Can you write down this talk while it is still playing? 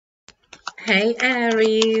Hey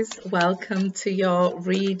Aries, welcome to your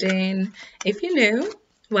reading. If you're new,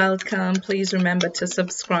 welcome. Please remember to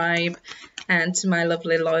subscribe. And to my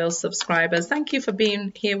lovely loyal subscribers, thank you for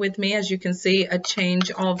being here with me. As you can see, a change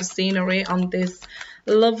of scenery on this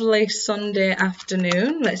lovely Sunday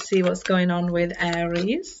afternoon. Let's see what's going on with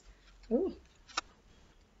Aries. Ooh.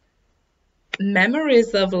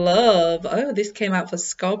 Memories of love. Oh, this came out for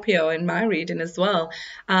Scorpio in my reading as well.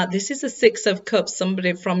 This is a Six of Cups,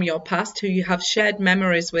 somebody from your past who you have shared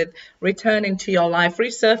memories with, returning to your life,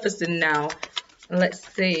 resurfacing now. Let's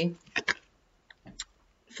see.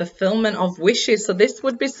 Fulfillment of wishes. So this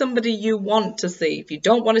would be somebody you want to see. If you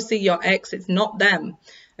don't want to see your ex, it's not them.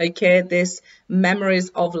 Okay, this memories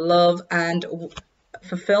of love and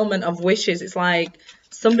fulfillment of wishes. It's like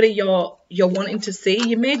somebody you're wanting to see.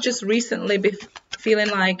 You may just recently be feeling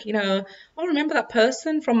like, oh, remember that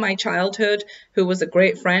person from my childhood who was a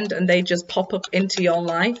great friend, and they just pop up into your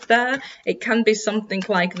life there. It can be something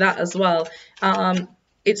like that as well.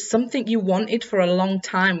 It's something you wanted for a long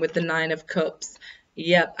time with the Nine of Cups.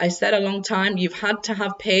 Yep, I said a long time. You've had to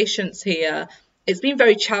have patience here. It's been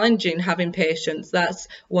very challenging having patience. That's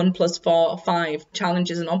 1 + 4 or 5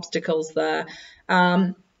 challenges and obstacles there.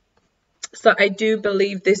 So I do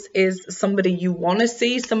believe this is somebody you want to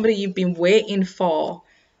see, somebody you've been waiting for.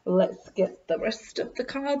 Let's get the rest of the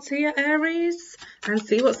cards here, Aries, and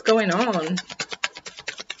see what's going on.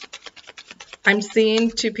 I'm seeing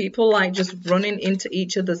two people like just running into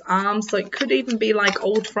each other's arms. So it could even be like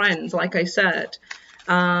old friends, like I said,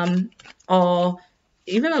 or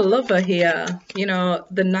even a lover here.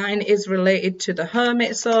 The 9 is related to the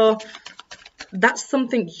Hermit. So that's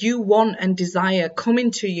something you want and desire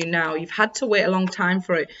coming to you now. You've had to wait a long time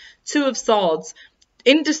for it. 2 of Swords.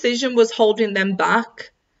 Indecision was holding them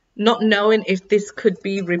back, not knowing if this could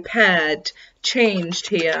be repaired, changed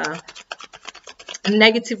here. A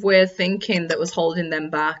negative way of thinking that was holding them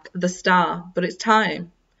back. The Star. But it's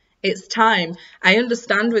time. It's time. I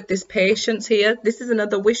understand with this patience here. This is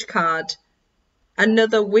another wish card.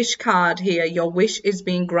 Another wish card here. Your wish is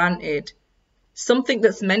being granted. Something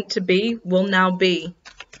that's meant to be will now be.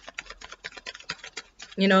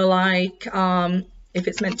 If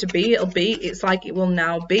it's meant to be, it'll be. It's like it will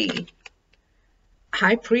now be.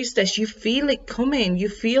 High Priestess, you feel it coming. You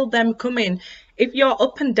feel them coming. If you're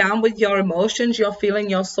up and down with your emotions, you're feeling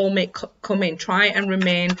your soulmate coming. Try and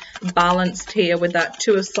remain balanced here with that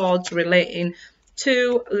 2 of Swords relating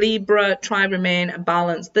to Libra. Try and remain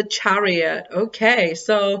balanced. The Chariot. Okay,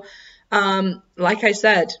 so like I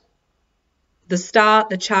said, the Star,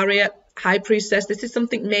 the Chariot, High Priestess, this is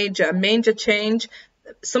something major, a major change,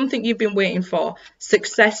 something you've been waiting for.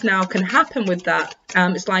 Success now can happen with that.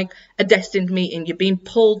 It's like a destined meeting. You're being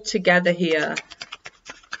pulled together here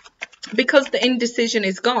because the indecision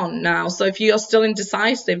is gone now. So if you're still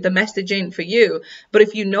indecisive, the message ain't for you. But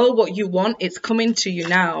if you know what you want, it's coming to you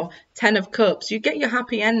now. 10 of Cups, you get your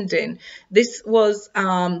happy ending. This was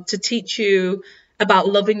to teach you about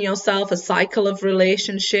loving yourself, a cycle of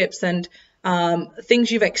relationships and things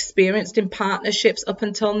you've experienced in partnerships up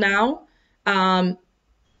until now.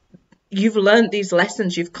 You've learned these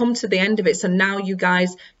lessons. You've come to the end of it. So now you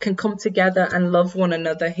guys can come together and love one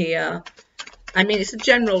another here. I mean, it's a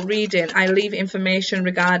general reading. I leave information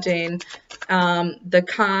regarding the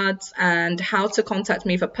cards and how to contact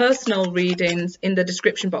me for personal readings in the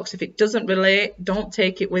description box. If it doesn't relate, don't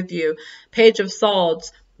take it with you. Page of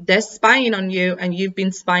Swords. They're spying on you and you've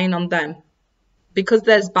been spying on them. Because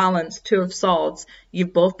there's balance, 2 of Swords,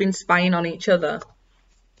 you've both been spying on each other.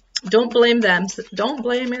 Don't blame them. Don't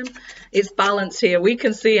blame him. It's balance here. We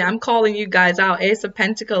can see, I'm calling you guys out. Ace of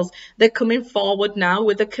Pentacles. They're coming forward now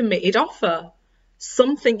with a committed offer.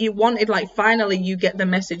 Something you wanted, like finally you get the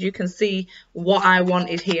message. You can see what I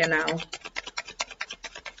wanted here now.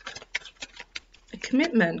 A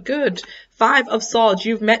commitment. Good. 5 of Swords,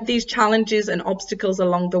 you've met these challenges and obstacles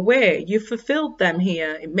along the way. You've fulfilled them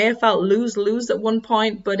here. It may have felt lose-lose at one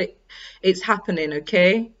point, but it's happening,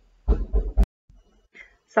 okay?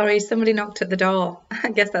 Sorry, somebody knocked at the door. I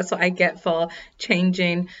guess that's what I get for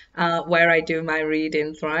changing where I do my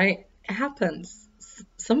readings, right? It happens.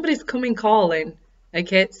 Somebody's coming calling,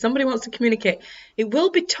 okay? Somebody wants to communicate. It will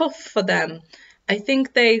be tough for them. I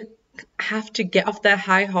think they have to get off their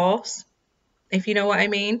high horse, if you know what I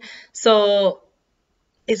mean. So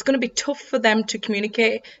it's going to be tough for them to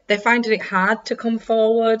communicate. They're finding it hard to come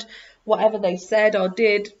forward. Whatever they said or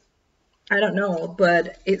did, I don't know,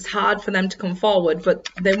 but it's hard for them to come forward. But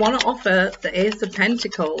they want to offer the Ace of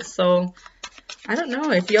Pentacles. So I don't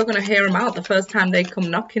know if you're going to hear them out the first time they come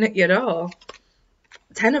knocking at your door.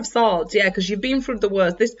 10 of Swords, yeah, because you've been through the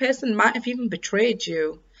worst. This person might have even betrayed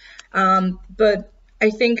you. But I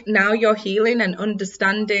think now you're healing and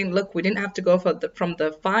understanding. Look, we didn't have to go from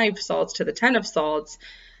the 5 swords to the 10 of swords.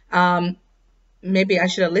 Maybe I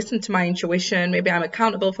should have listened to my intuition. Maybe I'm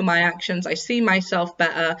accountable for my actions. I see myself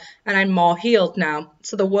better and I'm more healed now.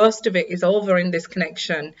 So the worst of it is over in this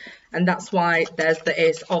connection. And that's why there's the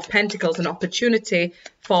Ace of Pentacles, an opportunity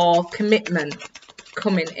for commitment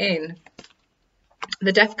coming in.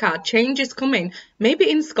 The Death card, change is coming. Maybe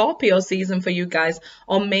in Scorpio season for you guys,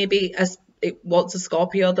 or maybe it was a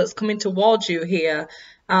Scorpio that's coming towards you here.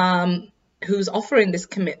 Who's offering this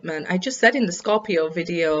commitment. I just said in the Scorpio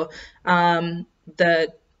video,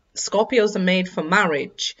 the Scorpios are made for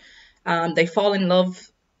marriage. They fall in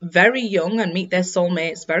love very young and meet their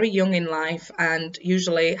soulmates very young in life and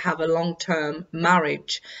usually have a long-term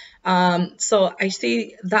marriage. So I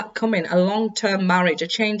see that coming, a long-term marriage. A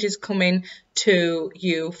change is coming to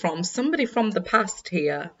you from somebody from the past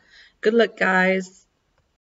here. Good luck, guys.